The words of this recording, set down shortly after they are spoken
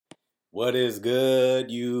What is good,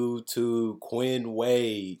 YouTube? Quinn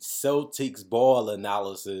Wade, Celtics ball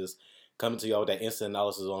analysis. Coming to y'all with that instant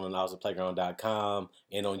analysis on analysisplayground.com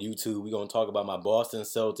and on YouTube. We're going to talk about my Boston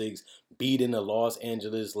Celtics beating the Los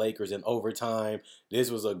Angeles Lakers in overtime.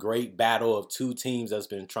 This was a great battle of two teams that's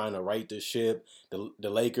been trying to right the ship. The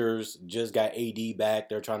Lakers just got AD back.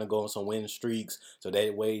 They're trying to go on some win streaks so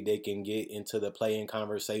that way they can get into the play-in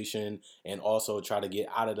conversation and also try to get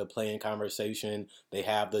out of the play-in conversation. They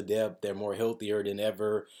have the depth. They're more healthier than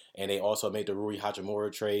ever. And they also made the Rui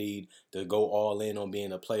Hachimura trade to go all in on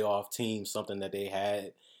being a playoff team, something that they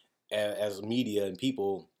had as media and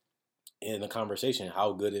people in the conversation.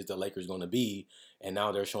 How good is the Lakers going to be? And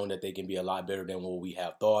now they're showing that they can be a lot better than what we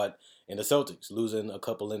have thought. And the Celtics losing a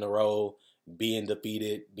couple in a row, being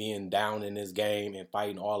defeated, being down in this game, and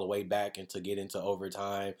fighting all the way back and to get into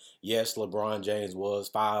overtime. Yes, LeBron James was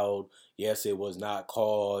fouled. Yes, it was not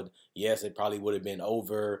called. Yes, it probably would have been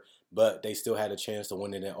over, but they still had a chance to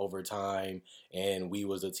win it in overtime. And we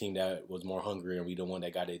was a team that was more hungry, and we the one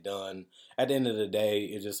that got it done. At the end of the day,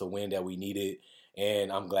 it's just a win that we needed,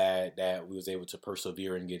 and I'm glad that we was able to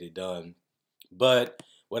persevere and get it done. But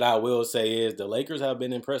what I will say is the Lakers have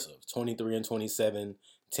been impressive. 23 and 27,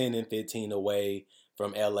 10 and 15 away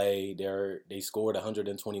from LA. They scored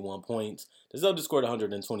 121 points. The Celtics scored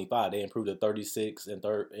 125. They improved to 36 and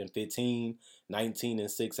 15, 19 and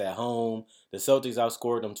 6 at home. The Celtics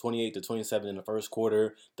outscored them 28 to 27 in the first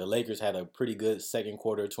quarter. The Lakers had a pretty good second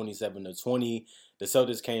quarter, 27 to 20. The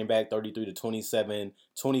Celtics came back 33 to 27,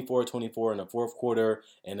 24-24 in the fourth quarter,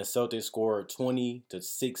 and the Celtics scored 20 to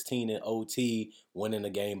 16 in OT, winning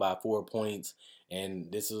the game by 4 points.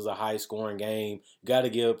 And this was a high-scoring game. Got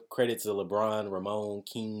to give credit to LeBron, Ramon,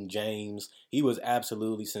 King James. He was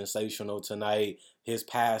absolutely sensational tonight. His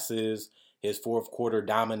passes, his fourth quarter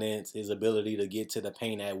dominance, his ability to get to the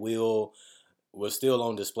paint at will was still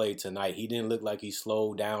on display tonight. He didn't look like he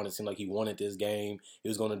slowed down. It seemed like he wanted this game. He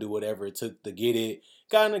was going to do whatever it took to get it.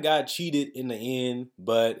 Kind of got cheated in the end,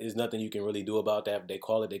 but there's nothing you can really do about that. If they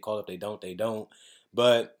call it, they call it. If they don't, they don't.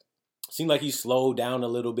 But seemed like he slowed down a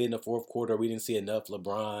little bit in the fourth quarter. We didn't see enough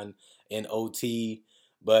LeBron in OT,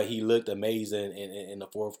 but he looked amazing in the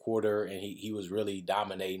fourth quarter, and he was really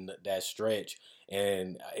dominating that stretch.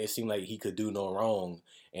 And it seemed like he could do no wrong.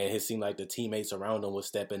 And it seemed like the teammates around him was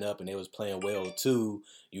stepping up, and they was playing well too.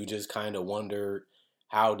 You just kind of wondered,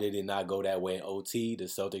 how did it not go that way in OT? The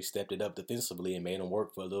Celtics stepped it up defensively and made them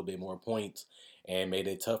work for a little bit more points and made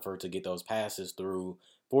it tougher to get those passes through.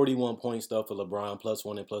 41 points though for LeBron, plus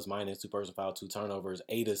one and plus minus, two personal fouls, two turnovers,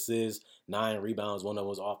 8 assists, 9 rebounds. One of them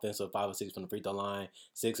was offensive, 5 of 6 from the free throw line,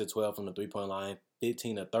 6 of 12 from the 3-point line,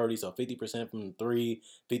 15 of 30, so 50% from the three,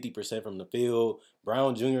 50% from the field.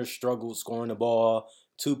 Brown Jr. struggled scoring the ball.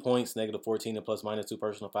 2 points, negative 14 and plus minus, two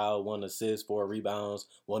personal foul, 1 assist, 4 rebounds.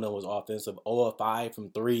 One of them was offensive, 0 of 5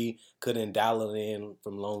 from 3, couldn't dial it in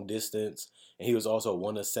from long distance. And he was also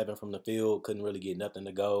 1 of 7 from the field, couldn't really get nothing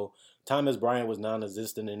to go. Thomas Bryant was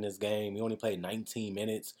non-existent in this game. He only played 19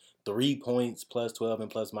 minutes, 3 points, plus 12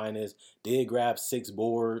 and plus minus. Did grab 6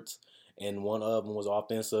 boards, and one of them was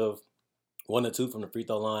offensive. 1 of 2 from the free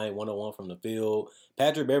throw line, 1 of 1 from the field.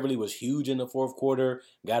 Patrick Beverley was huge in the fourth quarter.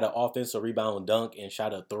 Got an offensive rebound dunk and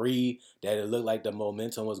shot a 3 that it looked like the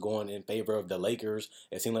momentum was going in favor of the Lakers.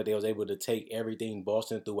 It seemed like they was able to take everything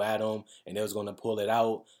Boston threw at them and they was going to pull it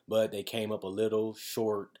out, but they came up a little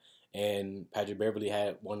short. And Patrick Beverley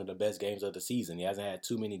had one of the best games of the season. He hasn't had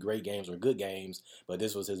too many great games or good games, but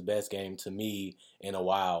this was his best game to me in a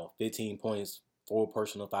while. 15 points, 4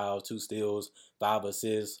 personal fouls, 2 steals, 5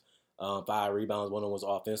 assists. 5 rebounds, 1 of them was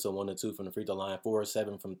offensive, 1 of 2 from the free throw line, 4 of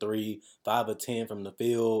 7 from 3, 5 of 10 from the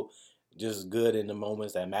field. Just good in the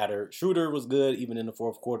moments that matter. Schroeder was good even in the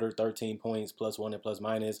fourth quarter, 13 points, plus 1 and plus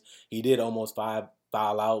minus. He did almost foul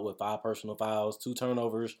out with 5 personal fouls, 2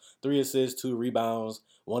 turnovers, 3 assists, 2 rebounds,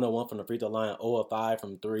 1 of 1 from the free throw line, 0 of 5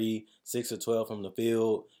 from 3, 6 of 12 from the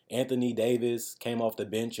field. Anthony Davis came off the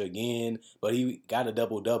bench again, but he got a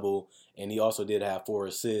double-double, and he also did have 4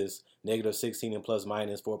 assists. Negative 16 and plus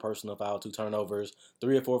minus, 4 personal foul, 2 turnovers,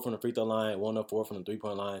 3 of 4 from the free throw line, 1 of 4 from the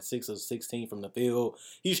 3-point line, 6 of 16 from the field.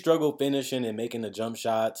 He struggled finishing and making the jump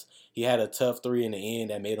shots. He had a tough 3 in the end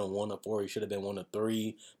that made him 1 of 4. He should have been 1 of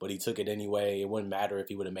 3, but he took it anyway. It wouldn't matter if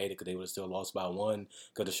he would have made it because they would have still lost by 1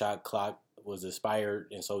 because the shot clock was expired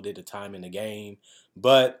and so did the time in the game.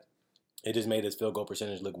 But it just made his field goal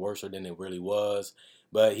percentage look worse than it really was.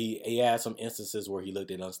 But he had some instances where he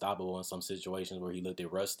looked at unstoppable and some situations where he looked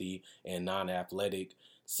at rusty and non-athletic.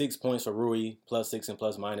 6 points for Rui, plus 6 and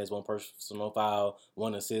plus minus, 1 personal foul,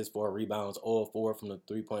 1 assist, 4 rebounds, 0 of 4 from the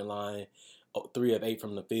 3-point line, 3 of 8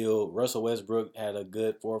 from the field. Russell Westbrook had a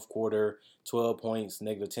good fourth quarter, 12 points,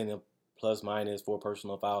 negative 10 plus minus, 4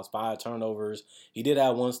 personal fouls, 5 turnovers. He did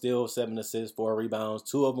have 1 steal, 7 assists, 4 rebounds.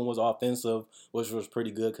 2 of them was offensive, which was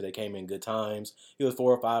pretty good because they came in good times. He was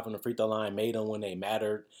 4 or 5 from the free throw line, made them when they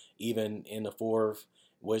mattered, even in the fourth,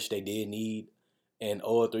 which they did need. And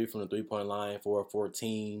 0 3 from the three-point line, 4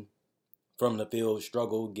 14 from the field,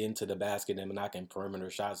 struggled getting to the basket and knocking perimeter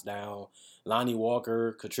shots down. Lonnie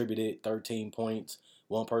Walker contributed 13 points,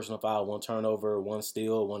 1 personal foul, 1 turnover, 1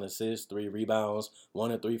 steal, 1 assist, 3 rebounds,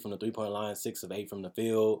 1 of 3 from the three-point line, 6 of 8 from the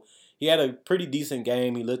field. He had a pretty decent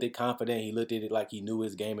game. He looked confident. He looked at it like he knew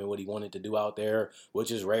his game and what he wanted to do out there, which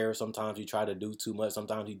is rare. Sometimes he try to do too much.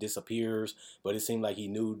 Sometimes he disappears. But it seemed like he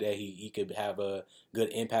knew that he could have a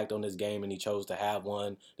good impact on this game, and he chose to have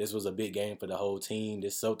one. This was a big game for the whole team.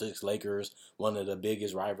 This Celtics-Lakers, one of the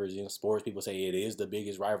biggest rivalries in sports. People say it is the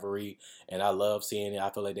biggest rivalry, and I love seeing it. I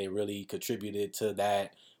feel like they really contributed to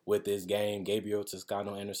that with this game. Gabriel,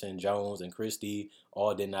 Toscano, Anderson, Jones, and Christie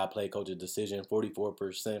all did not play coach's decision.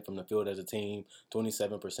 44% from the field as a team,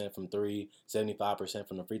 27% from 3, 75%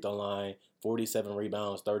 from the free throw line, 47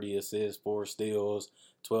 rebounds, 30 assists, 4 steals,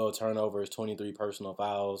 12 turnovers, 23 personal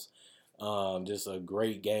fouls. Just a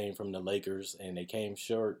great game from the Lakers, and they came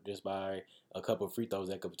short just by a couple of free throws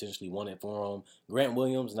that could potentially win it for them. Grant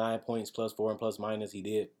Williams, 9 points, plus 4 and plus minus. He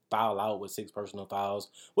did foul out with 6 personal fouls,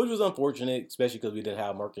 which was unfortunate, especially because we didn't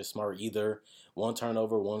have Marcus Smart either. 1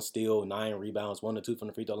 turnover, 1 steal, 9 rebounds, 1 of 2 from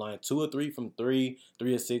the free throw line, 2 of 3 from 3,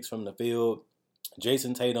 3 of 6 from the field.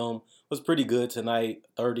 Jason Tatum was pretty good tonight,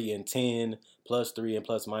 30 and 10, plus 3 and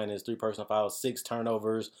plus minus, 3 personal fouls, 6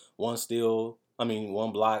 turnovers, 1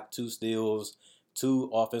 block, 2 steals, 2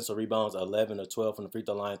 offensive rebounds, 11 of 12 from the free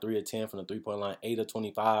throw line, 3 of 10 from the three-point line, 8 of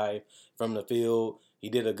 25 from the field. He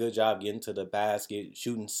did a good job getting to the basket,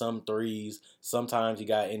 shooting some threes. Sometimes he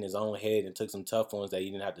got in his own head and took some tough ones that he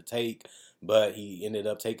didn't have to take, but he ended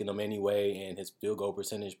up taking them anyway, and his field goal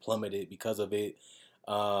percentage plummeted because of it.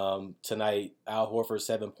 Tonight, Al Horford,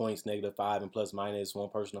 7 points, -5 and plus minus, 1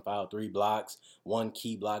 personal foul, 3 blocks, 1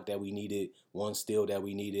 key block that we needed, 1 steal that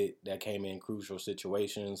we needed that came in crucial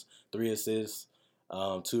situations, 3 assists,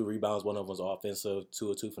 2 rebounds, 1 of them was offensive, 2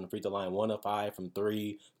 of 2 from the free throw line, 1 of 5 from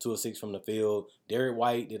 3, 2 of 6 from the field. Derek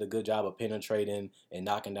White did a good job of penetrating and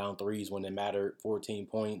knocking down threes when it mattered, 14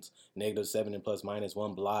 points, -7 and plus minus,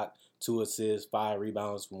 1 block, 2 assists, 5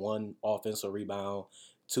 rebounds, 1 offensive rebound.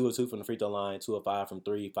 2 of 2 from the free throw line, 2 of 5 from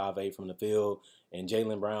 3, 5 of 8 from the field. And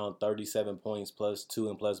Jaylen Brown, 37 points, plus 2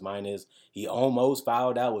 and plus minus. He almost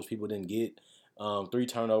fouled out, which people didn't get. 3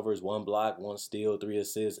 turnovers, 1 block, 1 steal, 3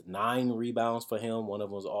 assists, 9 rebounds for him. 1 of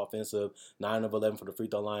them was offensive. 9 of 11 for the free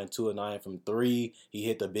throw line, 2 of 9 from 3. He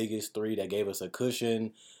hit the biggest 3 that gave us a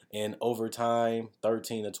cushion. In overtime,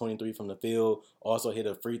 13 of 23 from the field. Also hit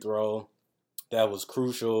a free throw that was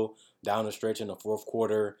crucial down the stretch in the fourth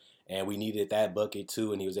quarter, and we needed that bucket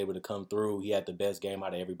too, and he was able to come through. He had the best game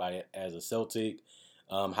out of everybody as a Celtic.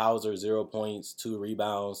 Hauser, 0 points, 2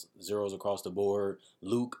 rebounds, zeros across the board.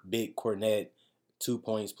 Luke Big Cornett, 2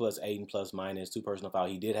 points, plus 8 and plus minus, 2 personal foul.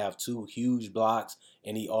 He did have 2 huge blocks,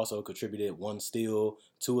 and he also contributed 1 steal,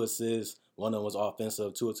 2 assists. 1 of them was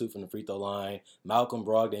offensive, 2 of 2 from the free throw line. Malcolm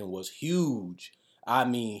Brogdon was huge. I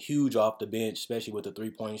mean, huge off the bench, especially with the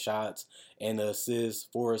 3-point shots and the assists,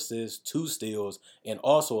 4 assists, 2 steals, and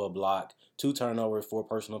also a block, 2 turnovers, 4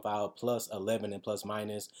 personal foul, plus 11 and plus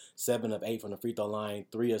minus, 7 of 8 from the free throw line,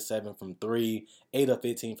 3 of 7 from 3, 8 of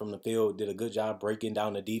 15 from the field. Did a good job breaking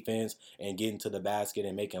down the defense and getting to the basket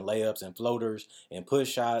and making layups and floaters and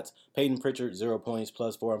push shots. Peyton Pritchard, 0 points,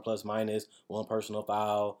 plus 4 and plus minus, 1 personal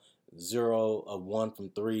foul, 0 of 1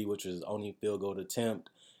 from 3, which was only field goal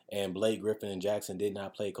attempt. And Blake Griffin and Jackson did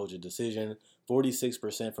not play coach's decision.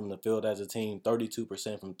 46% from the field as a team,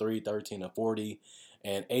 32% from 3, 13 of 40,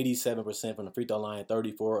 and 87% from the free throw line,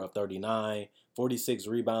 34 of 39, 46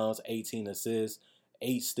 rebounds, 18 assists,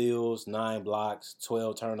 8 steals, 9 blocks,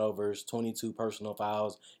 12 turnovers, 22 personal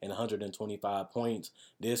fouls, and 125 points.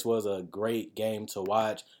 This was a great game to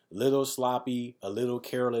watch. Little sloppy, a little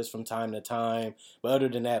careless from time to time. But other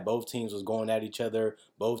than that, both teams was going at each other.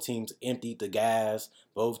 Both teams emptied the gas.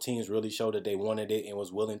 Both teams really showed that they wanted it and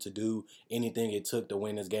was willing to do anything it took to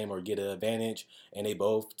win this game or get an advantage. And they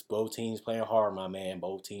both teams playing hard, my man.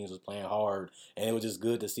 Both teams was playing hard. And it was just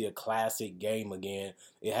good to see a classic game again.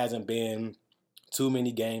 It hasn't been too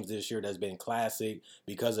many games this year that's been classic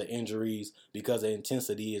because of injuries, because the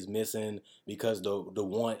intensity is missing, because the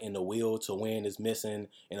want and the will to win is missing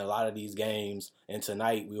in a lot of these games. And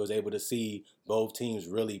tonight we was able to see both teams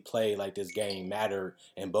really play like this game mattered,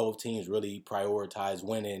 and both teams really prioritize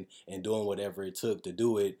winning and doing whatever it took to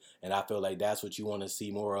do it. And I feel like that's what you want to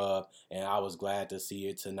see more of. And I was glad to see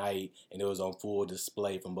it tonight, and it was on full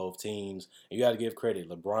display from both teams. And you got to give credit.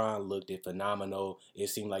 LeBron looked it phenomenal. It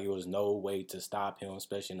seemed like it was no way to stop him,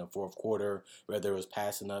 especially in the fourth quarter, whether it was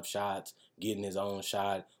passing up shots, getting his own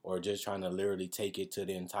shot, or just trying to literally take it to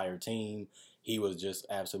the entire team. He was just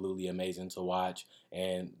absolutely amazing to watch.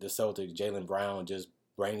 And the Celtics, Jaylen Brown, just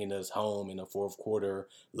bringing us home in the fourth quarter,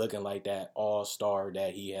 looking like that all-star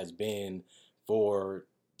that he has been for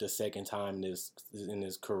the second time in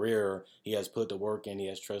his career. He has put the work in. He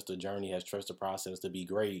has trusted the journey. He has trusted the process to be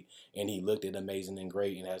great. And he looked it amazing and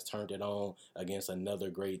great and has turned it on against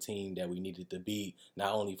another great team that we needed to beat,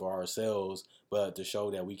 not only for ourselves, but to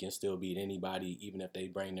show that we can still beat anybody, even if they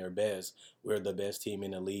bring their best. We're the best team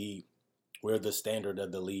in the league. We're the standard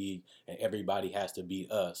of the league, and everybody has to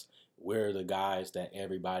beat us. We're the guys that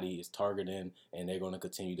everybody is targeting, and they're going to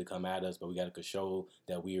continue to come at us, but we got to show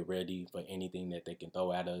that we are ready for anything that they can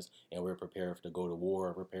throw at us, and we're prepared to go to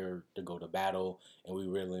war, prepared to go to battle, and we're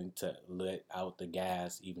willing to let out the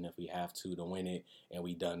gas even if we have to win it, and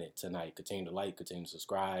we done it tonight. Continue to like, continue to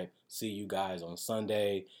subscribe. See you guys on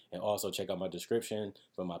Sunday, and also check out my description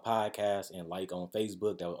for my podcast and like on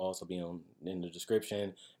Facebook. That will also be in the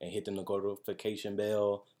description, and hit the notification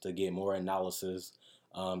bell to get more analysis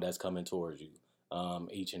that's coming towards you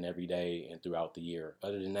each and every day and throughout the year.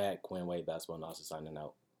 Other than that, Quinn Wade Basketball Analysis signing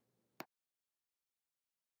out.